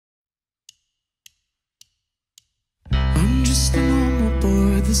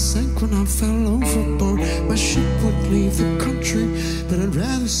never sank when I fell overboard. My ship would leave the country, but I'd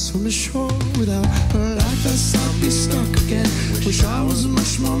rather swim ashore. Without a life vest, I'd be stuck again. Wish I was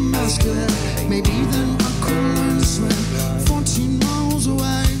much more masculine. Maybe then I could learn to swim 14 miles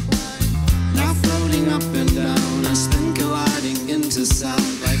away. Now floating up and down, I spin colliding into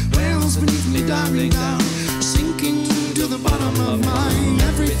sound. Like whales beneath me diving down, sinking to the bottom of mine.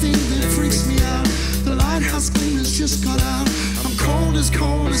 Everything that freaks me out, the lighthouse gleam has just got out. I'm cold as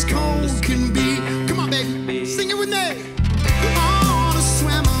cold can be. Come on, baby, sing it with me. I wanna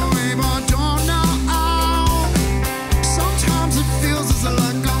swim away, but don't know how. Sometimes it feels as though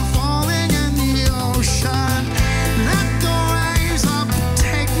like I'm falling in the ocean. Let the waves up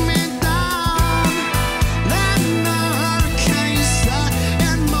take me down. Let the hurricane set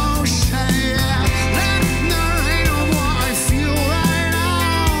in motion. Yeah. Let the rain of what I feel right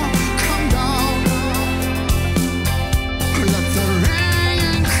now come down. Let the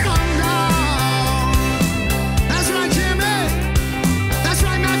rain come down. That's right, Jimmy. That's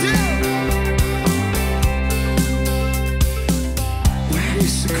right, Matthew. Where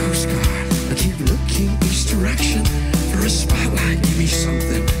is the Coast Guard? I keep looking each direction for a spotlight. Give me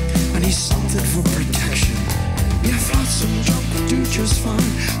something. I need something for protection. Yeah, flotsam jump would do just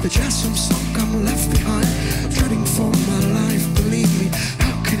fine. The jetsam sunk, I'm left behind. Dreading for my life, believe me.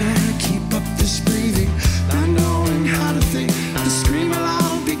 How can I keep up this breathing? Not knowing how to think, to scream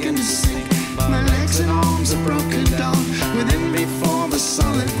aloud, begin to sink. My legs and arms are broken down within me for the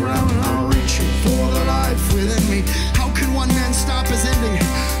solid ground. I'm reaching for the life within me. How can one man stop his ending?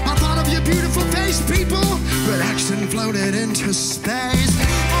 I thought of your beautiful face, people, relaxed and floated into space.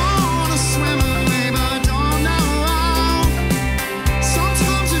 I wanna swim away, but don't know how.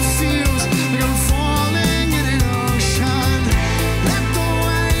 Sometimes it feels like I'm falling in an ocean. Let the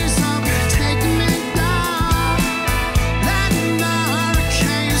waves up take me down. Let the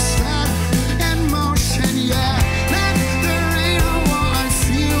hurricane set in motion, yeah. Let the rain of what I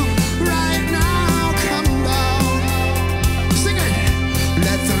feel right now come down. Sing it.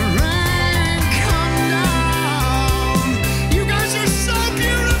 Let the rain come down. You guys are so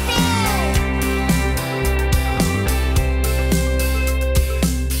beautiful.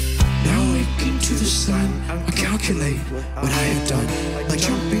 Now waking to the sun, I calculate what I have done, like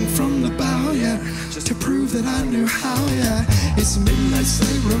jumping from the bow, yeah, to prove that I knew how, yeah. It's a midnight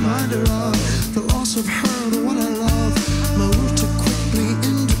slate reminder of the loss of her, the one I love. Moved too quickly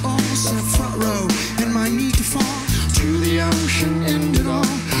into almost that front row, and my need to fall to the ocean, end it all.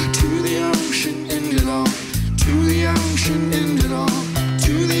 To the ocean, end it all. To the ocean, end it all.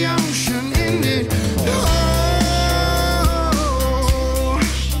 To the ocean, end it all.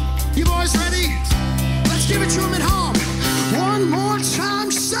 You boys ready? Let's give it to them at home. One more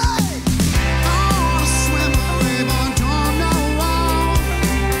time, say. I wanna swim away, but don't know how.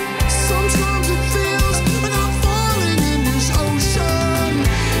 Sometimes it feels like I'm falling in this ocean.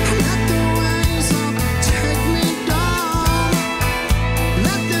 Let the waves up take me down.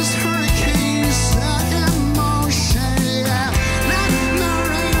 Let this hurricane set in motion, yeah. Let the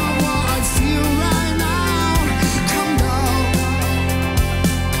rain of what I feel right now come down.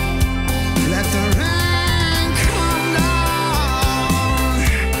 Let the rain come down.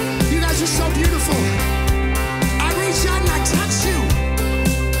 You guys are so beautiful. I reach out and I touch you.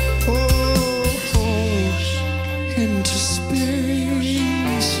 Oh, into space.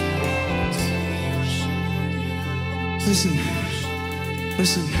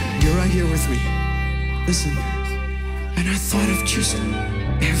 Listen, you're right here with me. Listen, and I thought of just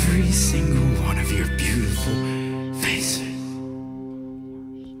every single one of your beautiful